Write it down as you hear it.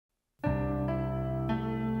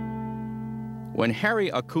When Harry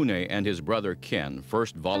Akune and his brother Ken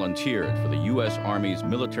first volunteered for the U.S. Army's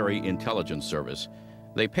Military Intelligence Service,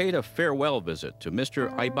 they paid a farewell visit to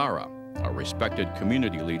Mr. Aibara, a respected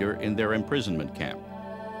community leader in their imprisonment camp.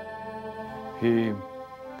 He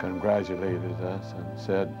congratulated us and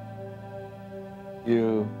said,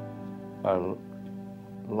 "You are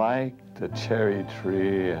like the cherry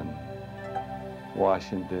tree in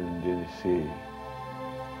Washington, D.C.,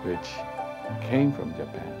 which came from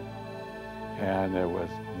Japan. And it was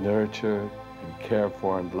nurtured and cared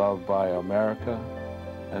for and loved by America.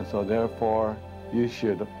 And so therefore, you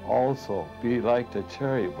should also be like the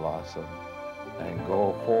cherry blossom and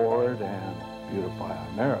go forward and beautify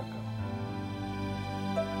America."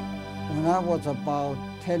 When I was about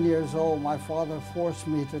 10 years old, my father forced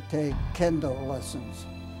me to take kendo lessons.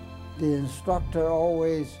 The instructor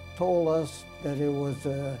always told us that it was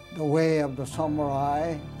the way of the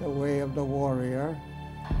samurai, the way of the warrior.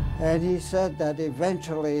 And he said that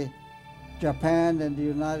eventually Japan and the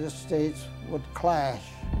United States would clash.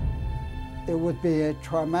 It would be a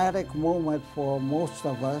traumatic moment for most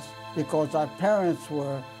of us because our parents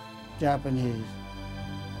were Japanese.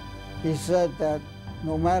 He said that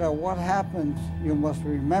no matter what happens, you must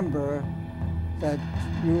remember that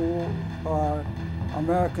you are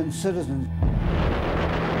American citizens.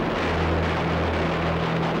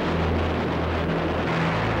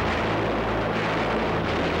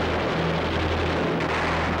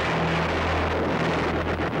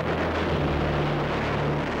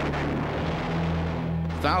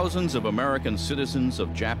 Thousands of American citizens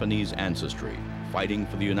of Japanese ancestry fighting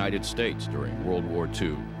for the United States during World War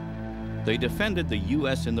II. They defended the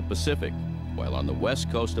U.S. in the Pacific, while on the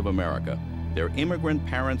west coast of America, their immigrant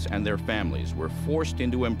parents and their families were forced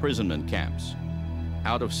into imprisonment camps,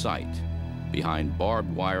 out of sight, behind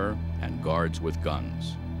barbed wire and guards with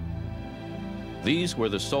guns. These were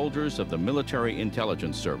the soldiers of the Military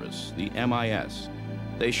Intelligence Service, the MIS.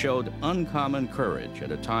 They showed uncommon courage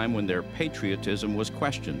at a time when their patriotism was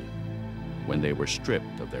questioned, when they were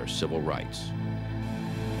stripped of their civil rights.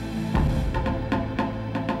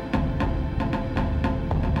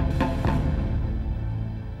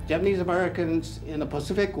 Japanese Americans in the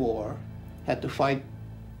Pacific War had to fight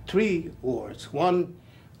 3 wars. One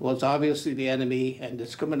was obviously the enemy and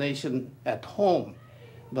discrimination at home.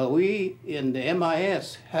 But we in the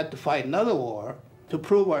MIS had to fight another war to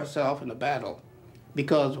prove ourselves in the battle,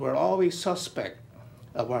 because we're always suspect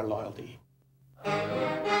of our loyalty.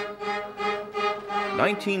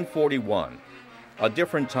 1941, a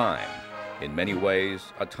different time. In many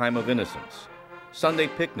ways, a time of innocence. Sunday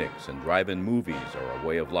picnics and drive-in movies are a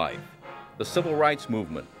way of life. The civil rights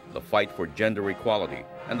movement, the fight for gender equality,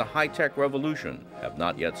 and the high-tech revolution have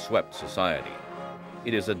not yet swept society.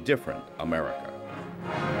 It is a different America.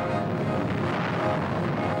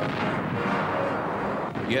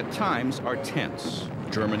 Yet times are tense.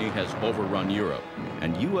 Germany has overrun Europe,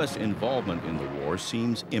 and U.S. involvement in the war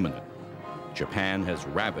seems imminent. Japan has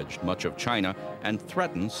ravaged much of China and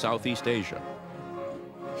threatens Southeast Asia.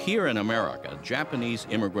 Here in America, Japanese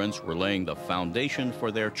immigrants were laying the foundation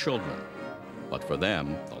for their children. But for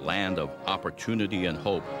them, the land of opportunity and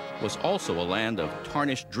hope was also a land of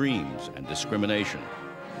tarnished dreams and discrimination.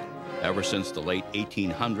 Ever since the late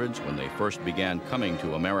 1800s, when they first began coming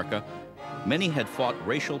to America, many had fought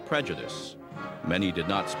racial prejudice. Many did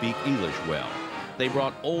not speak English well. They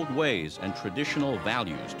brought old ways and traditional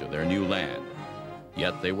values to their new land.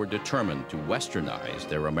 Yet they were determined to westernize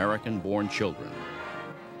their American-born children.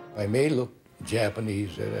 I may look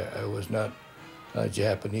Japanese. I was not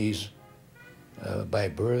Japanese by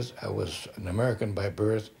birth. I was an American by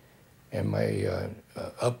birth, and my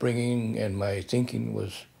upbringing and my thinking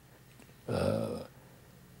was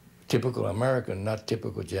typical American, not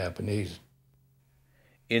typical Japanese.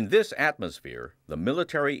 In this atmosphere, the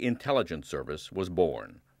Military Intelligence Service was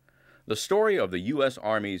born. The story of the U.S.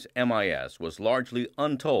 Army's MIS was largely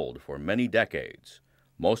untold for many decades.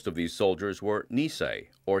 Most of these soldiers were Nisei,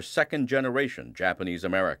 or second-generation Japanese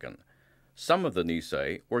American. Some of the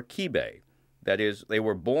Nisei were Kibei, that is, they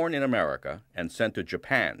were born in America and sent to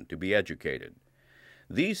Japan to be educated.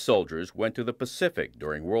 These soldiers went to the Pacific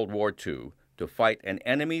during World War II to fight an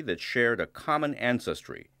enemy that shared a common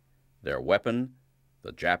ancestry, their weapon,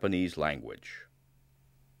 the Japanese language.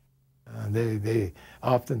 They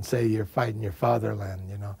often say you're fighting your fatherland,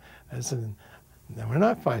 you know. I said, no, we're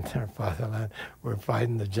not fighting our fatherland. We're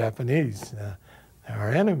fighting the Japanese, our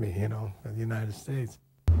enemy, you know, the United States.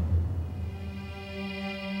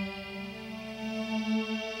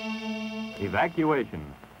 Evacuation.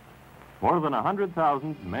 More than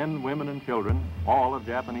 100,000 men, women, and children, all of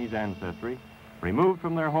Japanese ancestry, removed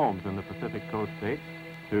from their homes in the Pacific Coast states,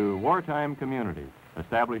 to wartime communities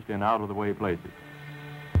established in out-of-the-way places.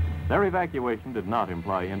 Their evacuation did not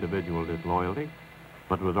imply individual disloyalty,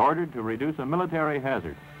 but was ordered to reduce a military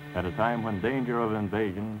hazard at a time when danger of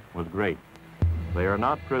invasion was great. They are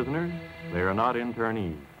not prisoners, they are not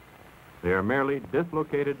internees. They are merely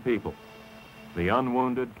dislocated people, the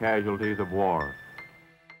unwounded casualties of war.